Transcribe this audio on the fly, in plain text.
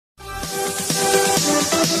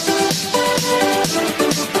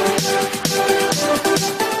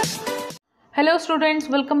Hello students,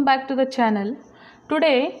 welcome back to the channel.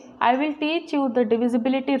 Today I will teach you the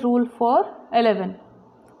divisibility rule for 11.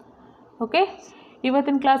 Okay,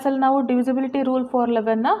 ಇವತ್ತಿನ ಕ್ಲಾಸಲ್ಲಿ ನಾವು divisibility rule for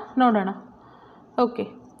 11 ನ ನೋಡೋಣ. Okay,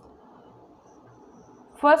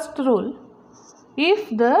 first rule, if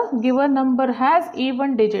the given number has even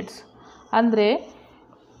digits, ಅಂದರೆ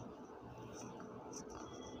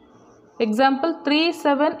example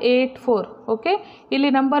 3784. okay, ಇಲ್ಲಿ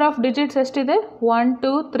number of digits ಎಷ್ಟಿದೆ 1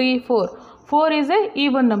 2 3 4. 4 is a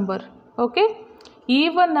even number. okay,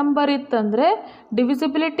 even number ಇತ್ತಂದರೆ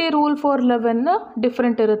divisibility rule for 11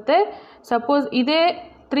 different ಇರುತ್ತೆ. ಸಪೋಸ್ ಇದೇ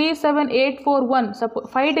 37841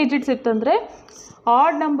 5 digits ಇತ್ತಂದರೆ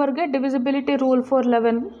add ನಂಬರ್ಗೆ divisibility rule for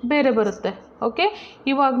 11 ಬೇರೆ ಬರುತ್ತೆ. ಓಕೆ,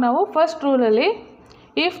 ಇವಾಗ ನಾವು first ರೂಲಲ್ಲಿ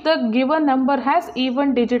if the given number has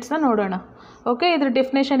even ಡಿಜಿಟ್ಸ್ನ ನೋಡೋಣ. ಓಕೆ, ಇದ್ರ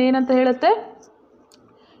ಡೆಫಿನೇಷನ್ ಏನಂತ ಹೇಳುತ್ತೆ,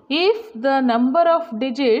 if the number of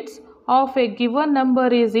digits of A given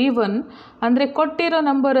number is even, ಅಂದರೆ ಕೊಟ್ಟಿರೋ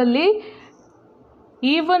ನಂಬರಲ್ಲಿ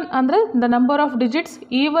ಈವನ್ ಅಂದರೆ the number of digits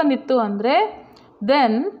even ಇತ್ತು ಅಂದರೆ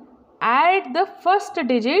then add the first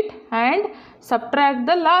digit and subtract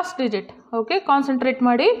the last digit. Okay, concentrate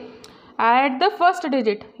ಮಾಡಿ. Add the first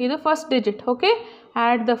digit, ಇದು first digit. Okay,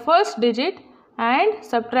 add the first digit and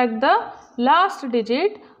subtract the last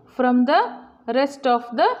digit from the rest of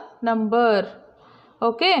the number.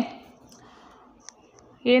 Okay,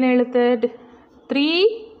 ಏನು ಹೇಳುತ್ತೆ,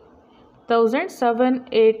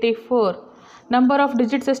 3784 number of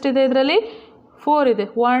digits ಎಷ್ಟಿದೆ, ಇದರಲ್ಲಿ 4 ಇದೆ.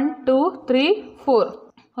 1 2 3 4.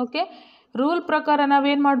 Okay, rule ಪ್ರಕಾರ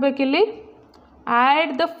ನಾವೇನು ಮಾಡಬೇಕಿಲ್ಲಿ,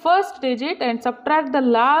 add the first digit and subtract the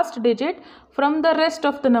last digit from the rest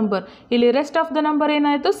of the number. ಇಲ್ಲಿ rest of the number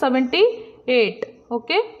ಏನಾಯಿತು 78.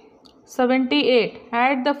 Okay, 78.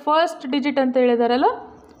 Add the first digit ಅಂತ ಹೇಳಿದಾರಲ್ಲ,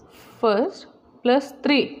 first plus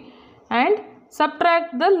 3 and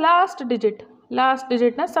subtract the last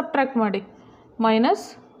ಡಿಜಿಟ್ನ subtract ಮಾಡಿ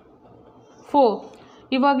 -4.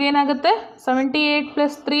 ಇವಾಗ ಏನಾಗುತ್ತೆ, 78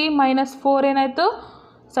 + 3 - 4 ಏನಾಯಿತು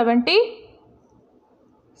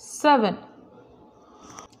 77.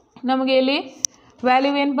 ನಮಗೆ ಇಲ್ಲಿ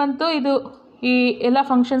value ಏನು ಬಂತು, ಇದು ಈ ಎಲ್ಲ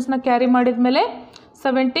ಫಂಕ್ಷನ್ಸ್ನ ಕ್ಯಾರಿ ಮಾಡಿದ ಮೇಲೆ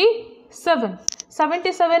 77.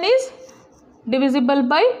 77 is divisible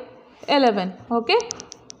by 11. Okay,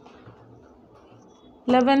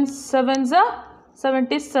 11 7s are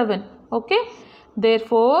 77. okay,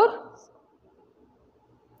 therefore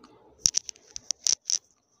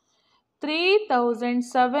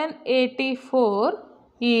 3784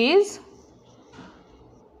 is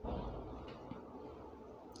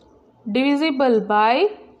divisible by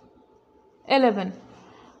 11.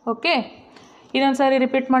 okay, ಇನ್ನೊಂದು ಸಾರಿ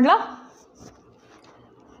ರಿಪೀಟ್ ಮಾಡಲಾ.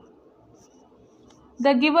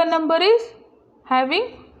 The given number is having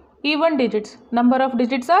even digits. Number of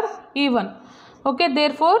digits are even. Okay,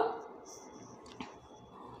 therefore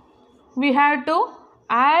we have to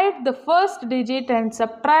add the first digit and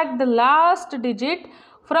subtract the last digit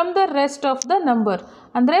from the rest of the number.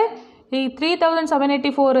 ಅಂದರೆ ಈ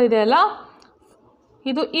 3784 ಇದೆಯಲ್ಲ,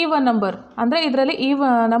 ಇದು even number, ಅಂದರೆ ಇದರಲ್ಲಿ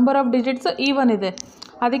number of digits even ಇದೆ.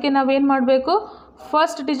 ಅದಕ್ಕೆ ನಾವೇನು ಮಾಡಬೇಕು,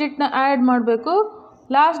 ಫಸ್ಟ್ ಡಿಜಿಟ್ನ ಆ್ಯಡ್ ಮಾಡಬೇಕು,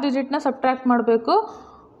 ಲಾಸ್ಟ್ ಡಿಜಿಟ್ನ ಸಬ್ಟ್ರ್ಯಾಕ್ಟ್ ಮಾಡಬೇಕು.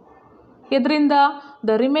 ಇದರಿಂದ the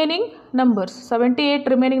remaining numbers 78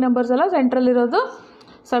 remaining numbers ಅಲ್ಲ, ಸೆಂಟ್ರಲ್ಲಿರೋದು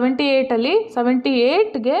 78ಅಲ್ಲಿ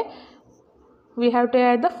 78ಗೆ we have to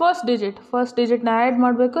add the first ಡಿಜಿಟ್ನ add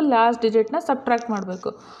ಮಾಡಬೇಕು, ಲಾಸ್ಟ್ ಡಿಜಿಟ್ನ ಸಬ್ಟ್ರ್ಯಾಕ್ಟ್ ಮಾಡಬೇಕು.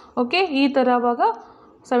 ಓಕೆ, ಈ ಥರ ಆವಾಗ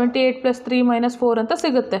 78 + 3 - 4 ಅಂತ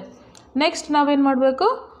ಸಿಗುತ್ತೆ. ನೆಕ್ಸ್ಟ್ ನಾವೇನು ಮಾಡಬೇಕು,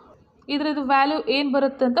 ಇದ್ರದ್ದು ವ್ಯಾಲ್ಯೂ ಏನು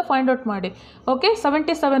ಬರುತ್ತೆ ಅಂತ ಫೈಂಡ್ ಔಟ್ ಮಾಡಿ. ಓಕೆ,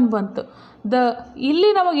 77 ಬಂತು. ಇಲ್ಲಿ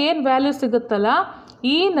ನಮಗೆ ಏನು ವ್ಯಾಲ್ಯೂ ಸಿಗುತ್ತಲ್ಲ,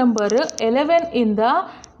 ಈ ನಂಬರ್ 11 ಇಂದ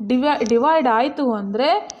ಡಿವೈಡ್ ಆಯಿತು ಅಂದರೆ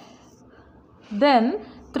then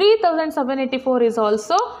 3784 is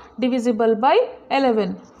also divisible by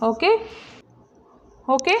 11. Okay,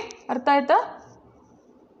 okay, ಅರ್ಥ ಆಯ್ತಾ?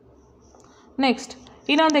 ನೆಕ್ಸ್ಟ್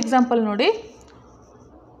ಇನ್ನೊಂದು ಎಕ್ಸಾಂಪಲ್ ನೋಡಿ,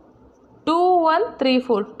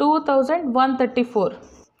 2134.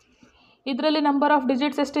 ಇದರಲ್ಲಿ ನಂಬರ್ ಆಫ್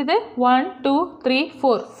ಡಿಜಿಟ್ಸ್ ಎಷ್ಟಿದೆ 1 2 3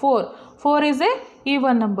 4. 4 ಈಸ್ ಎ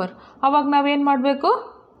ಈವನ್ ನಂಬರ್. ಅವಾಗ ನಾವೇನು ಮಾಡಬೇಕು,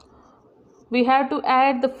 we have to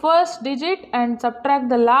add the first digit and subtract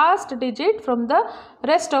the last digit from the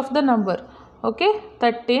rest of the number. okay,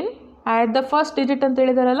 13. add the first digit ಅಂತ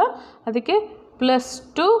ಹೇಳಿದಾರಲ್ಲ, ಅದಕ್ಕೆ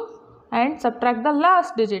 +2 and subtract the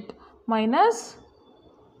last digit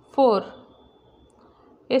 -4.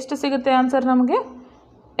 ಎಷ್ಟು ಸಿಗುತ್ತೆ answer ನಮಗೆ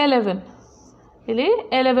 11. ಇಲ್ಲಿ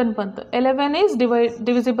 11 ಬಂತು. 11 is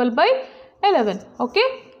divisible by 11. okay,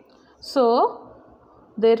 so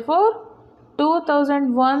therefore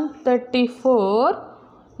 2134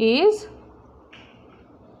 is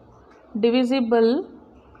divisible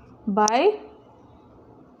by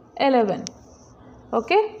 11.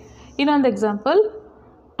 okay, ಇನ್ನೊಂದು example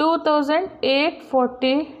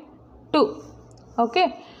 2842. Okay,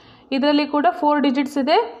 ಇದರಲ್ಲಿ ಕೂಡ 4 ಡಿಜಿಟ್ಸ್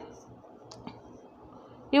ಇದೆ.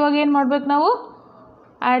 ಇವಾಗ ಏನು ಮಾಡಬೇಕು ನಾವು?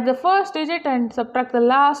 Add the first digit and subtract the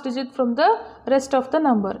last digit from the rest of the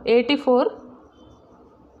number. 84,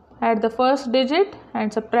 add the first digit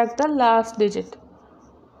and subtract the last digit.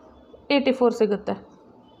 84 ಸಿಗುತ್ತೆ.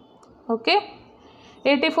 Okay,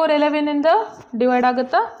 84 11ಇಂದ divide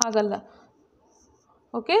ಆಗುತ್ತಾ? ಆಗಲ್ಲ.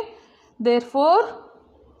 Okay, therefore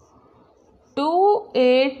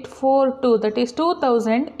 2842, that is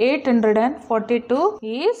 2842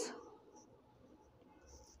 is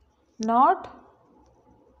not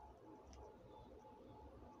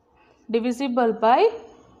divisible by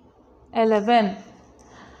 11.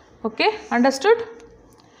 Okay, understood?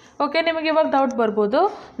 Okay, ನಿಮಗೆ ಇವಾಗ doubt ಬರ್ಬೋದು,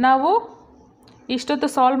 ನಾವು ಇಷ್ಟೊತ್ತು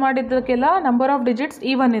solve ಮಾಡಿದ್ದಕ್ಕೆಲ್ಲ number of digits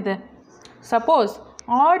even ಇದೆ. Suppose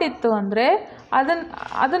add ಇತ್ತು ಅಂದರೆ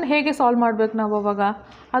ಅದನ್ನು ಹೇಗೆ ಸಾಲ್ವ್ ಮಾಡಬೇಕು ನಾವು ಅವಾಗ?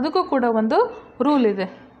 ಅದಕ್ಕೂ ಕೂಡ ಒಂದು ರೂಲ್ ಇದೆ.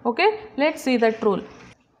 Okay, let's see that rule.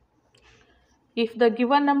 If the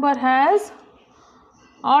given number has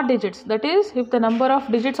odd digits, that is if the number of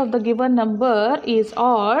digits of the given number is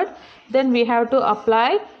odd, then we have to apply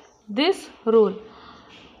this rule.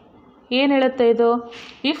 ಏನು ಹೇಳುತ್ತೆ ಇದು?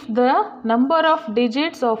 If the number of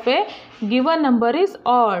digits of A given number is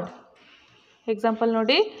add. Example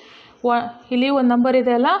ನೋಡಿ, ಇಲ್ಲಿ ಒಂದು number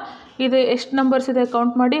ಇದೆ ಅಲ್ಲ, ಇದು ಎಷ್ಟು ನಂಬರ್ಸ್ ಇದೆ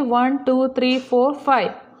ಕೌಂಟ್ ಮಾಡಿ. 1 2 3 4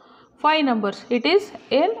 5 numbers. It is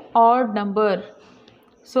N odd number.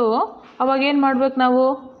 So ಅವಾಗ ಏನು ಮಾಡ್ಬೇಕು ನಾವು?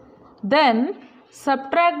 Then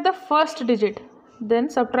subtract the first digit,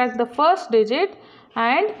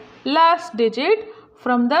 and last digit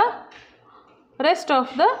from the rest of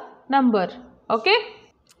the number. Okay,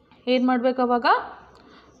 ಏನು ಮಾಡಬೇಕು ಅವಾಗ?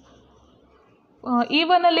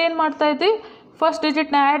 ಈವನಲ್ಲಿ ಏನು ಮಾಡ್ತಾ ಇದ್ವಿ? ಫಸ್ಟ್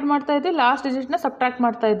ಡಿಜಿಟ್ನ ಆ್ಯಡ್ ಮಾಡ್ತಾ ಇದ್ವಿ, ಲಾಸ್ಟ್ ಡಿಜಿಟ್ನ ಸಬ್ಟ್ರಾಕ್ಟ್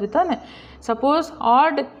ಮಾಡ್ತಾ ಇದ್ವಿ ತಾನೆ. Suppose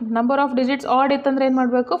odd number of digits add ಇತ್ತಂದರೆ ಏನು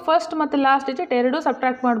ಮಾಡಬೇಕು? ಫಸ್ಟ್ ಮತ್ತು ಲಾಸ್ಟ್ ಡಿಜಿಟ್ ಎರಡೂ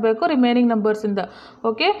ಸಬ್ಟ್ರಾಕ್ಟ್ ಮಾಡಬೇಕು ರಿಮೈನಿಂಗ್ ನಂಬರ್ಸಿಂದ.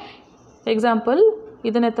 ಓಕೆ, ಎಕ್ಸಾಂಪಲ್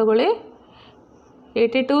ಇದನ್ನೇ ತಗೊಳ್ಳಿ.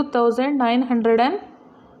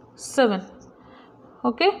 82,907.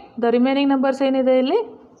 ಓಕೆ, ದ ರಿಮೈನಿಂಗ್ ನಂಬರ್ಸ್ ಏನಿದೆ ಇಲ್ಲಿ?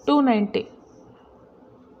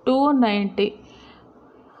 290.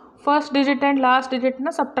 First digit and last ಡಿಜಿಟ್ನ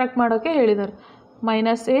subtract ಮಾಡೋಕ್ಕೆ ಹೇಳಿದ್ದಾರೆ.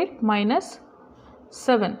 -8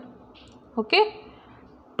 -7. ಓಕೆ,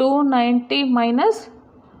 290 -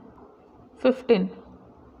 15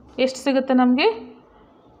 ಎಷ್ಟು ಸಿಗುತ್ತೆ ನಮಗೆ?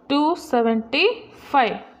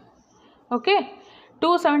 275. Okay,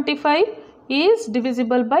 275 is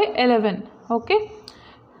divisible by 11. Okay,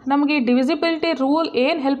 ನಮಗೆ ಈ ಡಿವಿಸಿಬಿಲಿಟಿ ರೂಲ್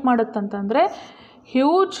ಏನು ಹೆಲ್ಪ್ ಮಾಡುತ್ತಂತಂದರೆ,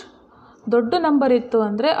 ಹ್ಯೂಜ್ ದೊಡ್ಡ ನಂಬರ್ ಇತ್ತು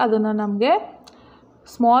ಅಂದರೆ ಅದನ್ನು ನಮಗೆ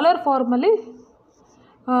ಸ್ಮಾಲರ್ ಫಾರ್ಮಲ್ಲಿ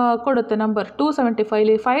ಕೊಡುತ್ತೆ ನಂಬರ್. 275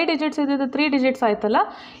 ಇಲ್ಲಿ 5 ಡಿಜಿಟ್ಸ್ ಇದ್ದಿದ್ದು 3 ಡಿಜಿಟ್ಸ್ ಆಯ್ತಲ್ಲ,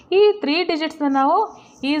 ಈ 3 ಡಿಜಿಟ್ಸ್ನ ನಾವು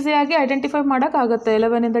ಈಸಿಯಾಗಿ ಐಡೆಂಟಿಫೈ ಮಾಡೋಕ್ಕಾಗುತ್ತೆ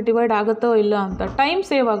 11ಇಂದ ಡಿವೈಡ್ ಆಗುತ್ತೋ ಇಲ್ಲ ಅಂತ. ಟೈಮ್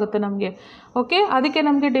ಸೇವ್ ಆಗುತ್ತೆ ನಮಗೆ. ಓಕೆ, ಅದಕ್ಕೆ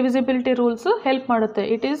ನಮಗೆ ಡಿವಿಸಿಬಿಲಿಟಿ ರೂಲ್ಸು ಹೆಲ್ಪ್ ಮಾಡುತ್ತೆ.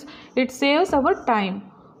 It saves hour time.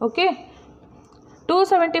 Okay,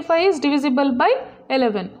 275 is divisible by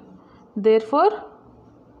 11. Therefore,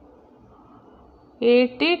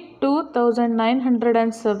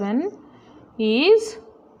 82,907 is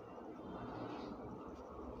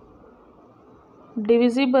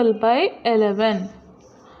divisible by 11.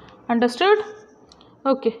 Understood?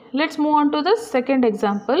 Okay, let's move on to the second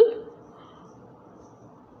example.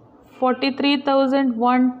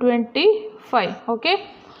 43,125. Okay,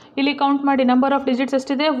 ಇಲ್ಲಿ ಕೌಂಟ್ ಮಾಡಿ. ನಂಬರ್ ಆಫ್ ಡಿಜಿಟ್ಸ್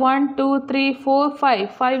ಎಷ್ಟಿದೆ? 1 2 3 4 5.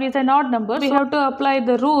 5 is an odd number. We have to apply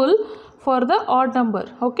the rule for the odd number.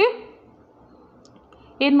 Okay,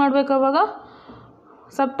 ಏನು ಮಾಡಬೇಕು ಅವಾಗ?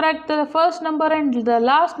 Subtract the first number and the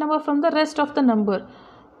last number from the rest of the number.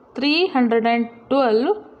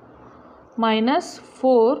 312 -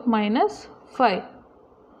 4 - 5.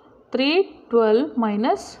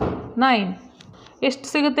 312 - 9 ಎಷ್ಟು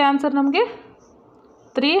ಸಿಗುತ್ತೆ answer ನಮಗೆ?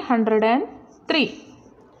 303.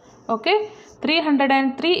 Okay,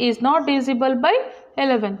 303 is not divisible by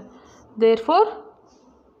 11. Therefore,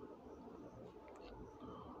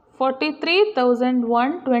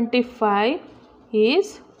 43,125 is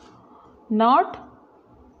not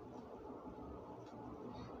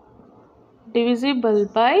divisible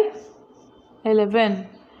by 11.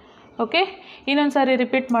 Okay, ಇನ್ನೊಂದು ಸಾರಿ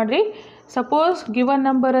repeat ಮಾಡಿರಿ. Suppose given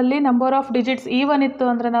ನಂಬರಲ್ಲಿ number of digits even ಇತ್ತು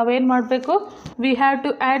ಅಂದರೆ ನಾವೇನು ಮಾಡಬೇಕು? We have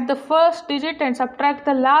to add the first digit and subtract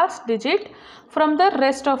the last digit from the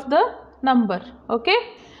rest of the number. Okay,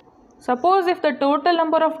 suppose if the total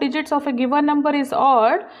number of digits of A given number is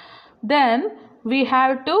add, then we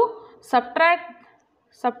have to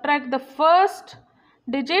subtract the first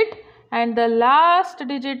digit and the last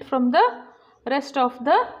digit from the rest of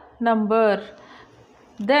the number.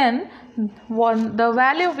 then the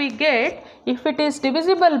value we get, if it is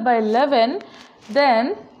divisible by 11,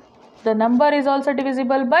 then the number is also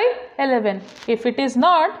divisible by 11. If it is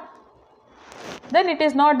not, then it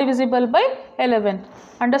is not divisible by 11.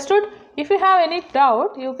 Understood? If you have any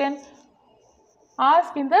doubt, you can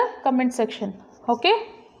ask in the comment section. Okay?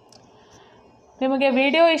 ನಿಮಗೆ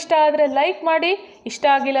video ಇಷ್ಟ ಆದರೆ like ಮಾಡಿ, ಇಷ್ಟ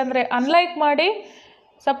ಆಗಿಲ್ಲ ಅಂದರೆ unlike ಮಾಡಿ.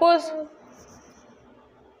 Suppose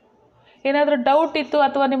ಏನಾದರೂ doubt ಇತ್ತು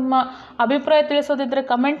ಅಥವಾ ನಿಮ್ಮ ಅಭಿಪ್ರಾಯ ತಿಳಿಸೋದಿದ್ದರೆ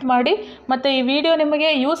ಕಮೆಂಟ್ ಮಾಡಿ. ಮತ್ತು ಈ ವಿಡಿಯೋ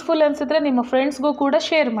ನಿಮಗೆ ಯೂಸ್ಫುಲ್ ಅನಿಸಿದರೆ ನಿಮ್ಮ ಫ್ರೆಂಡ್ಸ್ಗೂ ಕೂಡ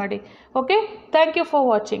ಶೇರ್ ಮಾಡಿ. Okay, thank you for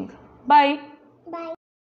watching. Bye.